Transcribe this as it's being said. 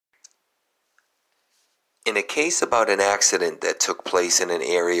In a case about an accident that took place in an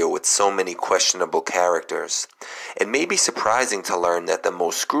area with so many questionable characters, it may be surprising to learn that the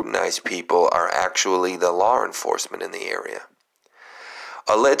most scrutinized people are actually the law enforcement in the area.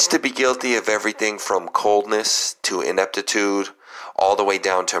 Alleged to be guilty of everything from coldness to ineptitude, all the way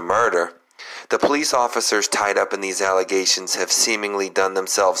down to murder, the police officers tied up in these allegations have seemingly done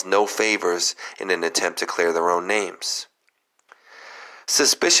themselves no favors in an attempt to clear their own names.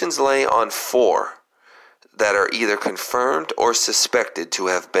 Suspicions lay on 4 that are either confirmed or suspected to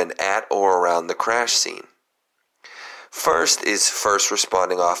have been at or around the crash scene. First is first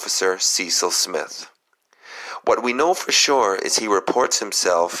responding officer Cecil Smith. What we know for sure is he reports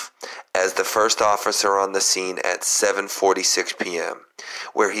himself as the first officer on the scene at 7:46 p.m.,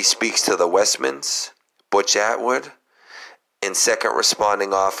 where he speaks to the Westmans, Butch Atwood, and second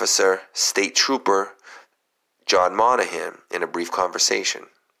responding officer, State Trooper John Monahan, in a brief conversation.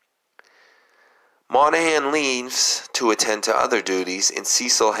 Monahan leaves to attend to other duties, and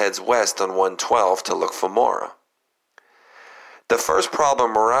Cecil heads west on 112 to look for Maura. The first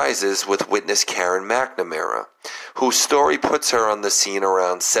problem arises with witness Karen McNamara, whose story puts her on the scene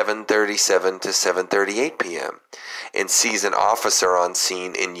around 7:37 to 7:38 p.m. and sees an officer on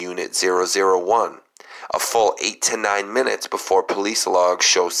scene in Unit 001, a full 8 to 9 minutes before police logs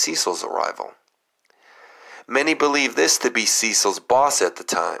show Cecil's arrival. Many believe this to be Cecil's boss at the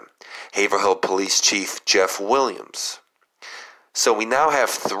time, Haverhill Police Chief Jeff Williams. So we now have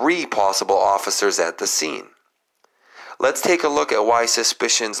 3 possible officers at the scene. Let's take a look at why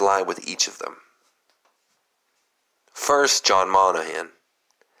suspicions lie with each of them. First, John Monahan.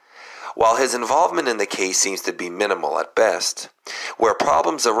 While his involvement in the case seems to be minimal at best, where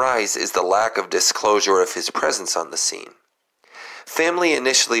problems arise is the lack of disclosure of his presence on the scene. Family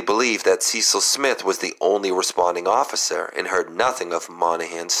initially believed that Cecil Smith was the only responding officer and heard nothing of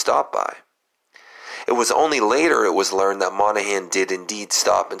Monahan's stop-by. It was only later it was learned that Monahan did indeed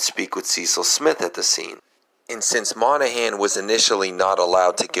stop and speak with Cecil Smith at the scene. And since Monahan was initially not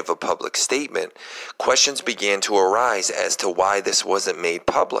allowed to give a public statement, questions began to arise as to why this wasn't made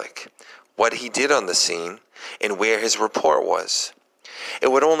public, what he did on the scene, and where his report was.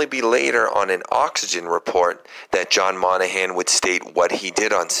 It would only be later on an oxygen report that John Monahan would state what he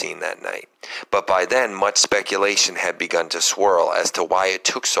did on scene that night. But by then, much speculation had begun to swirl as to why it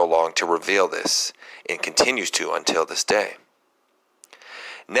took so long to reveal this, and continues to until this day.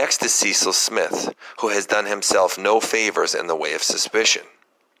 Next is Cecil Smith, who has done himself no favors in the way of suspicion.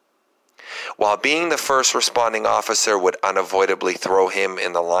 While being the first responding officer would unavoidably throw him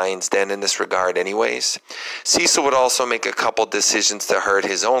in the lion's den in this regard anyways, Cecil would also make a couple decisions to hurt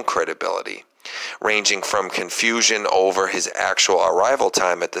his own credibility, ranging from confusion over his actual arrival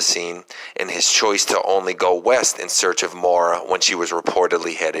time at the scene and his choice to only go west in search of Maura when she was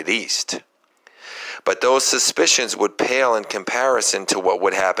reportedly headed east. But those suspicions would pale in comparison to what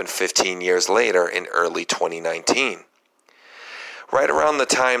would happen 15 years later in early 2019. Right around the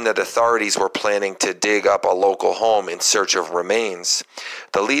time that authorities were planning to dig up a local home in search of remains,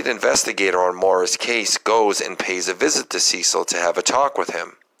 the lead investigator on Maura's case goes and pays a visit to Cecil to have a talk with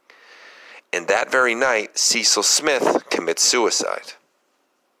him. And that very night, Cecil Smith commits suicide.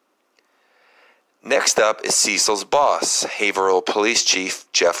 Next up is Cecil's boss, Haverhill Police Chief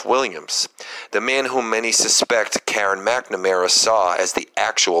Jeff Williams, the man whom many suspect Karen McNamara saw as the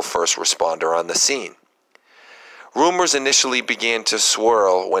actual first responder on the scene. Rumors initially began to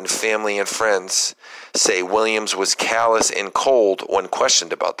swirl when family and friends say Williams was callous and cold when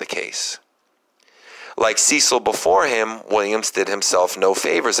questioned about the case. Like Cecil before him, Williams did himself no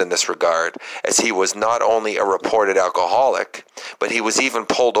favors in this regard, as he was not only a reported alcoholic, but he was even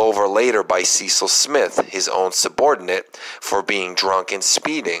pulled over later by Cecil Smith, his own subordinate, for being drunk and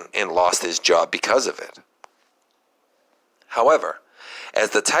speeding, and lost his job because of it. However,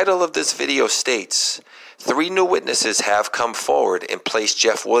 as the title of this video states, 3 new witnesses have come forward and placed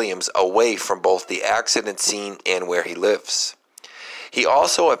Jeff Williams away from both the accident scene and where he lives. He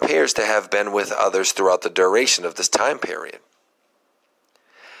also appears to have been with others throughout the duration of this time period.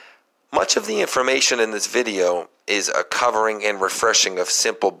 Much of the information in this video is a covering and refreshing of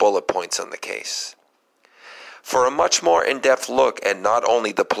simple bullet points on the case. For a much more in-depth look at not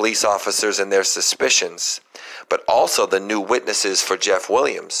only the police officers and their suspicions, but also the new witnesses for Jeff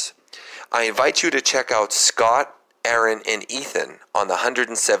Williams, I invite you to check out Scott, Aaron, and Ethan on the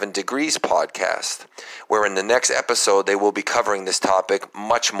 107 Degrees podcast, where in the next episode they will be covering this topic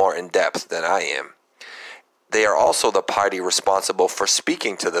much more in depth than I am. They are also the party responsible for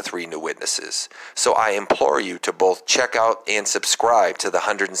speaking to the 3 new witnesses, so I implore you to both check out and subscribe to the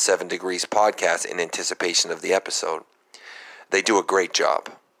 107 Degrees podcast in anticipation of the episode. They do a great job.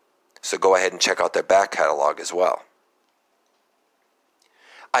 so go ahead and check out their back catalog as well.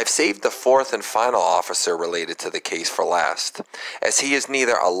 I've saved the fourth and final officer related to the case for last, as he is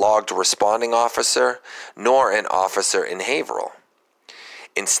neither a logged responding officer nor an officer in Haverhill.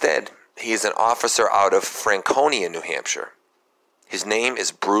 Instead, he is an officer out of Franconia, New Hampshire. His name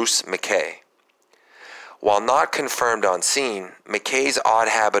is Bruce McKay. While not confirmed on scene, McKay's odd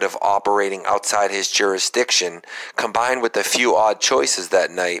habit of operating outside his jurisdiction, combined with a few odd choices that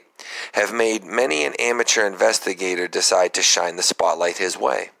night, have made many an amateur investigator decide to shine the spotlight his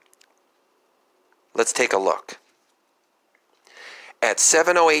way. Let's take a look. At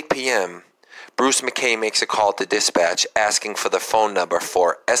 7:08 p.m., Bruce McKay makes a call to dispatch asking for the phone number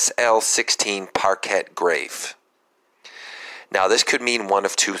for SL16 Parquet Grave. Now, this could mean one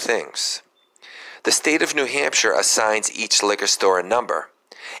of two things. The state of New Hampshire assigns each liquor store a number,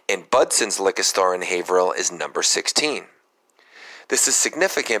 and Budson's liquor store in Haverhill is number 16. This is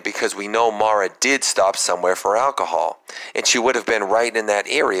significant because we know Maura did stop somewhere for alcohol, and she would have been right in that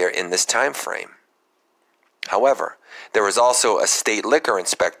area in this time frame. However, there is also a state liquor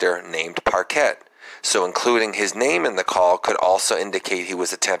inspector named Parquet, so including his name in the call could also indicate he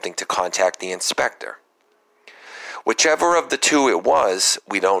was attempting to contact the inspector. Whichever of the two it was,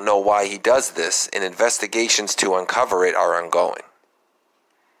 we don't know why he does this, and investigations to uncover it are ongoing.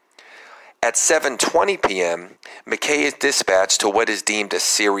 At 7:20 p.m., McKay is dispatched to what is deemed a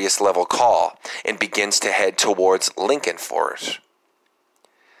serious level call and begins to head towards Lincoln for it.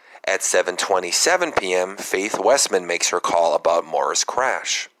 At 7:27 p.m., Faith Westman makes her call about Maura's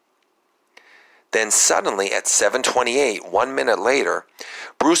crash. Then suddenly at 7:28, 1 minute later,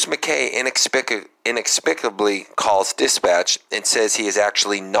 Bruce McKay inexplicably calls dispatch and says he is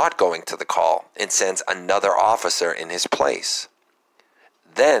actually not going to the call and sends another officer in his place.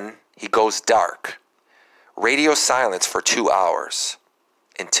 Then he goes dark. Radio silence for 2 hours.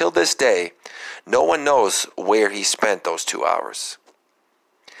 Until this day, no one knows where he spent those 2 hours.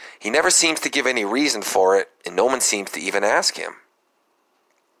 He never seems to give any reason for it, and no one seems to even ask him.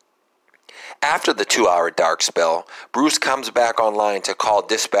 After the 2-hour dark spell, Bruce comes back online to call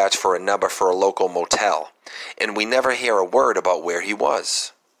dispatch for a number for a local motel, and we never hear a word about where he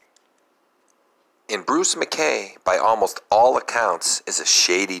was. And Bruce McKay, by almost all accounts, is a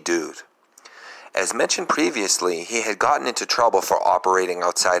shady dude. As mentioned previously, he had gotten into trouble for operating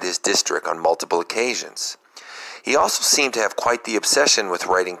outside his district on multiple occasions. He also seemed to have quite the obsession with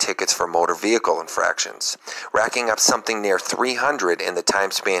writing tickets for motor vehicle infractions, racking up something near 300 in the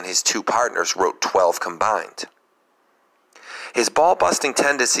time span his two partners wrote 12 combined. His ball-busting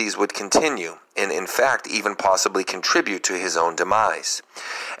tendencies would continue, and in fact even possibly contribute to his own demise,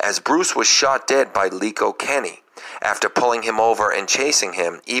 as Bruce was shot dead by Lico Kenny after pulling him over and chasing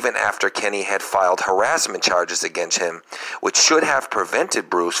him even after Kenny had filed harassment charges against him, which should have prevented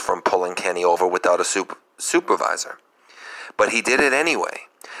Bruce from pulling Kenny over without a supervisor. But he did it anyway,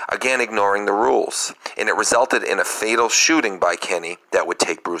 again ignoring the rules, and it resulted in a fatal shooting by Kenny that would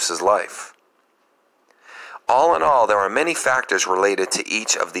take Bruce's life. All in all, there are many factors related to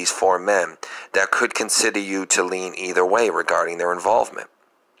each of these four men that could consider you to lean either way regarding their involvement.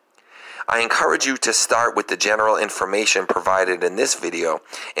 I encourage you to start with the general information provided in this video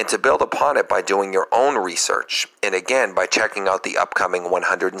and to build upon it by doing your own research, and again by checking out the upcoming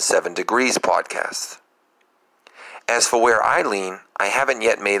 107 Degrees podcast. As for where I lean, I haven't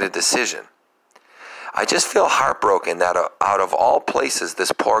yet made a decision. I just feel heartbroken that out of all places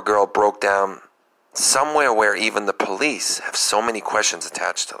this poor girl broke down somewhere where even the police have so many questions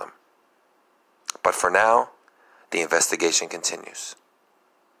attached to them. But for now, the investigation continues.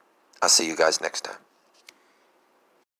 I'll see you guys next time.